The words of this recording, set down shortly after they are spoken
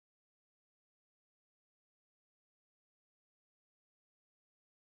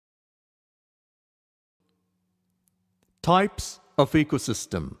Types of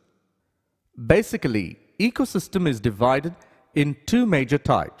ecosystem. Basically, ecosystem is divided in two major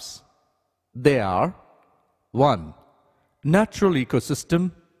types. They are 1. Natural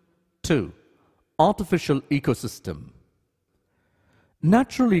ecosystem. 2. Artificial ecosystem.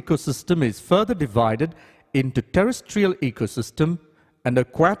 Natural ecosystem is further divided into terrestrial ecosystem and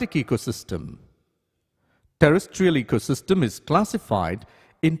aquatic ecosystem. Terrestrial ecosystem is classified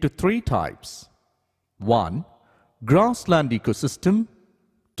into three types. 1. Grassland ecosystem.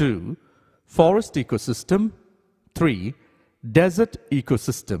 2. Forest ecosystem. 3. Desert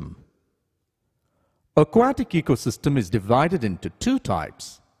ecosystem. Aquatic ecosystem is divided into two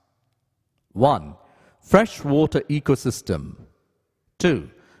types. 1. Freshwater ecosystem. 2.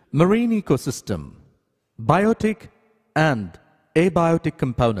 Marine ecosystem. Biotic and abiotic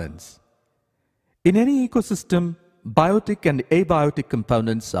components. In any ecosystem, biotic and abiotic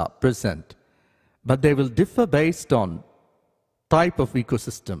components are present, but they will differ based on type of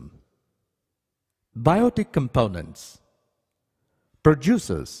ecosystem. Biotic components.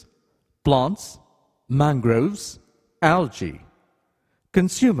 Producers: plants, mangroves, algae.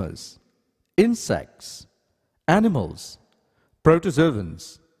 Consumers: insects, animals,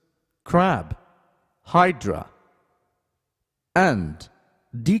 protozoans, crab, hydra. And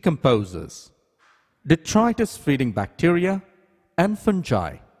decomposers: detritus feeding bacteria and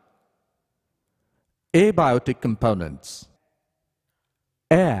fungi. Abiotic components: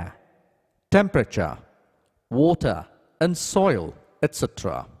 air, temperature, water and soil,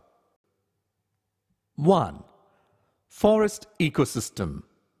 etc. 1. Forest ecosystem.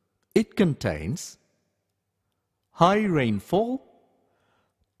 It contains high rainfall,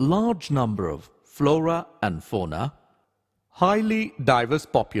 large number of flora and fauna, highly diverse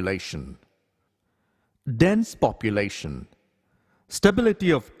population, dense population.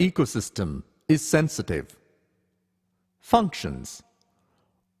 Stability of ecosystem is sensitive. Functions: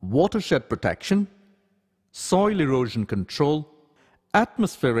 watershed protection, soil erosion control,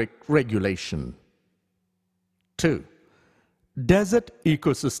 atmospheric regulation. 2. Desert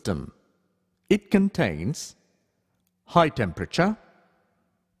ecosystem. It contains high temperature,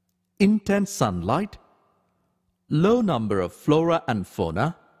 intense sunlight, low number of flora and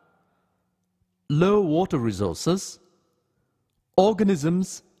fauna, low water resources.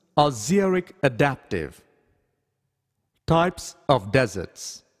 Organisms are xeric adaptive. Types of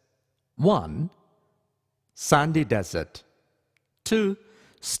deserts. 1. Sandy desert. 2.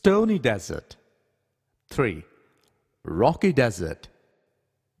 Stony desert. 3. Rocky desert.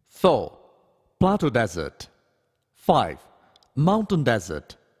 4. Plateau desert. 5. Mountain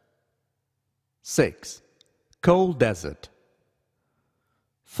desert. 6. Cold desert.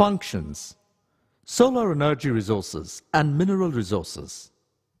 Functions: solar energy resources and mineral resources.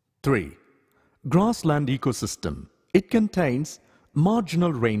 3. Grassland ecosystem. It contains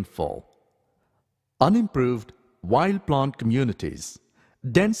marginal rainfall, unimproved wild plant communities,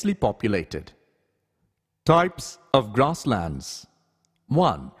 densely populated. Types of grasslands.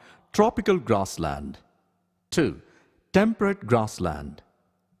 1. Tropical grassland. 2. Temperate grassland.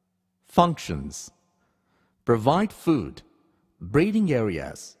 Functions: provide food, breeding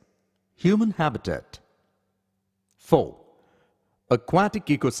areas, human habitat. 4. Aquatic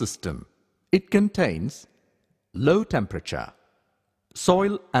ecosystem. It contains low temperature,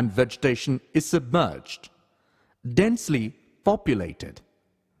 soil and vegetation is submerged, densely populated.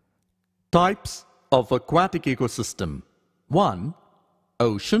 Types of aquatic ecosystem. 1.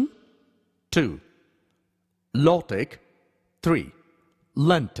 Ocean. 2. Lotic. 3.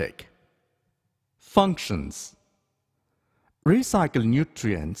 Lentic. Functions: recycle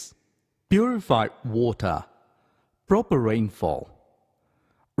nutrients, purify water, proper rainfall,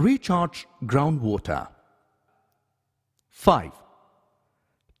 recharge groundwater. 5.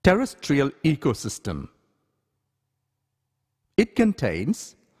 Terrestrial ecosystem. It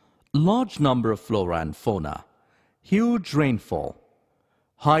contains large number of flora and fauna, huge rainfall,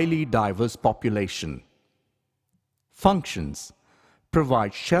 highly diverse population. Functions: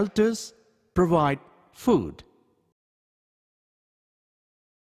 provide shelters, provide food,